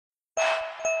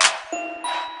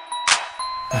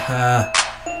Haha,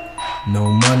 no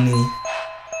money.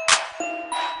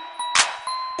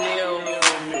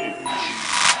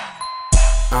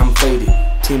 I'm faded,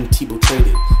 Tim Tebow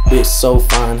traded. Bitch so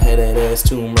fine, had that ass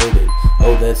tomb rated.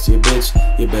 Oh, that's your bitch,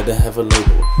 you better have a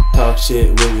label. Talk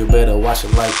shit, well, you better watch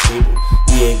it like cable.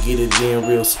 Yeah, get it in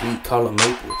real sweet, call it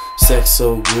maple. Sex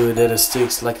so good that it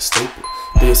sticks like a staple.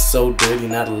 Bitch so dirty,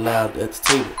 not allowed at the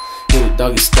table. Hit it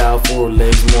doggy style, 4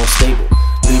 legs more stable.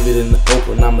 Leave it in the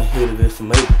open, I'ma hit it if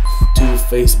I'm able.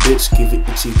 Two-faced bitch, give it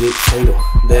itchy dick fatal.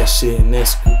 That shit and then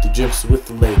scoop the drips with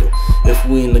the ladle. If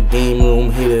we in the game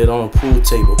room, hit it on a pool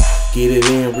table. Get it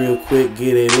in real quick,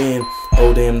 get it in.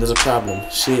 Oh damn, there's a problem,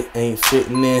 shit ain't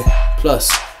fitting in.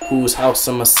 Plus, whose house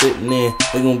am I sitting in?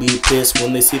 They gon' be pissed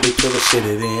when they see they kill the shit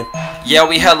it in. Yeah,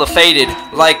 we hella faded,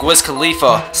 like Wiz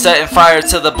Khalifa. Setting fire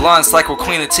to the blunts like we're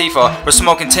Queen Latifah. We're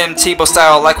smoking Tim Tebow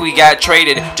style like we got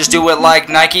traded. Just do it like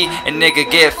Nike and nigga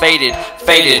get faded.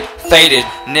 Faded, faded,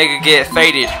 nigga get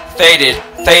faded. Faded,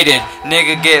 faded,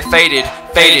 nigga get faded.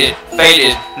 Faded,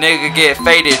 faded, nigga get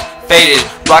faded.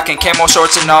 Faded, rocking camo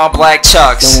shorts and all black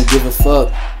chucks. Don't give a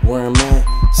fuck where I'm at.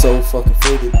 So fucking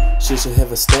faded, shit should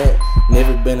have a stat.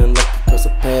 Never been in luck because the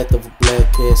path of a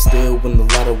black cat. Still win the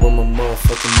lotto where my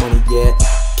motherfucking money at.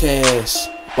 Cash,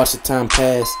 watch the time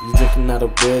pass. You drinking out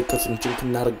of bread cause I'm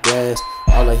drinking out of glass.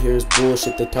 All I hear is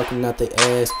bullshit, they talking out their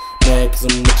ass. Mad cause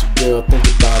I'm with your girl, think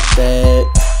about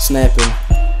that. Snapping,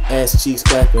 ass cheeks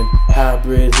clapping.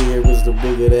 Hybrid here is the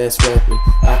wicked ass rapping.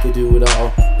 I could do it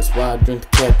all, that's why I drink the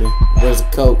captain. Where's the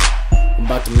coke? I'm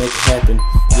about to make it happen.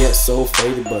 Yeah, so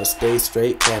faded, but stay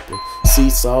straight capping.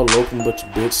 Seats all open, but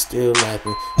your bitch still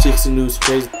lapping. Chicks and news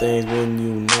crazy things when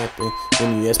you napping.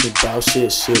 When you ask me about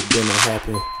shit gonna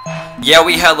happen. Yeah,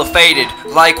 we hella faded,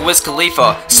 like Wiz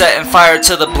Khalifa. Setting fire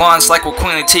to the blunts like we're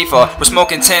Queen Latifah. We're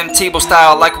smoking Tim Tebow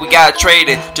style like we got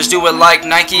traded. Just do it like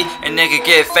Nike and nigga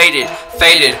get faded.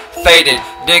 Faded, faded,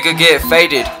 nigga get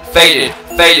faded. Faded,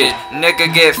 faded,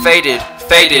 nigga get faded.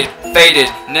 Faded, faded,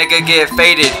 nigga get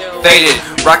faded.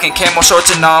 Faded, rocking camo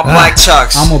shorts and all black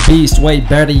chucks. I'm a beast, way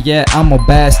better yet, I'm a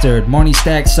bastard. Money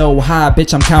stacked so high,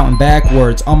 bitch, I'm counting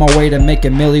backwards. On my way to make a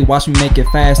milli, watch me make it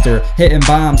faster. Hitting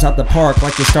bombs out the park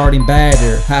like the starting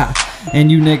batter. Ha!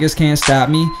 And you niggas can't stop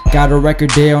me. Got a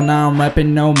record deal, now I'm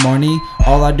rapping no money.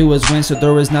 All I do is win, so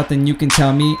there is nothing you can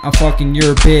tell me. I'm fucking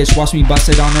your bitch, watch me bust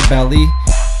it on her belly.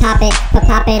 Pop it, but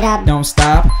pop it up. Don't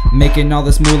stop, making all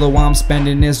this moolah while I'm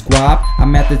spending this guap.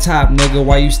 I'm at the top, nigga,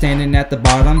 why you standing at the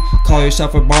bottom? Call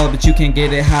yourself a baller, but you can't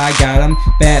get it how I got him.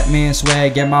 Batman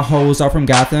swag, yeah, my hoes are from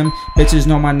Gotham. Bitches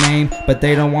know my name, but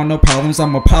they don't want no problems.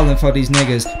 I'm a problem for these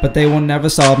niggas, but they will never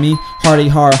solve me. Hardy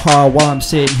hard while I'm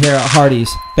sitting here at Hardy's.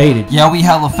 Faded. Yeah, we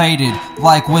hella faded,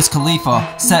 like Wiz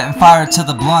Khalifa. Setting fire to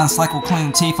the blunts like we're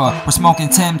Queen Latifah. We're smoking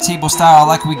Tim Tebow style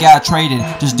like we got traded.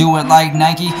 Just do it like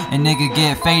Nike and nigga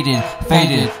get faded.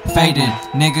 Faded, faded,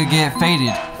 nigga get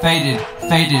faded. Faded,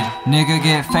 faded, nigga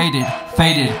get faded.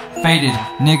 Faded, faded,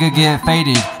 nigga get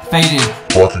faded. Faded.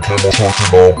 Rocking camo shorts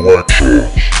and all black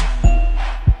chucks.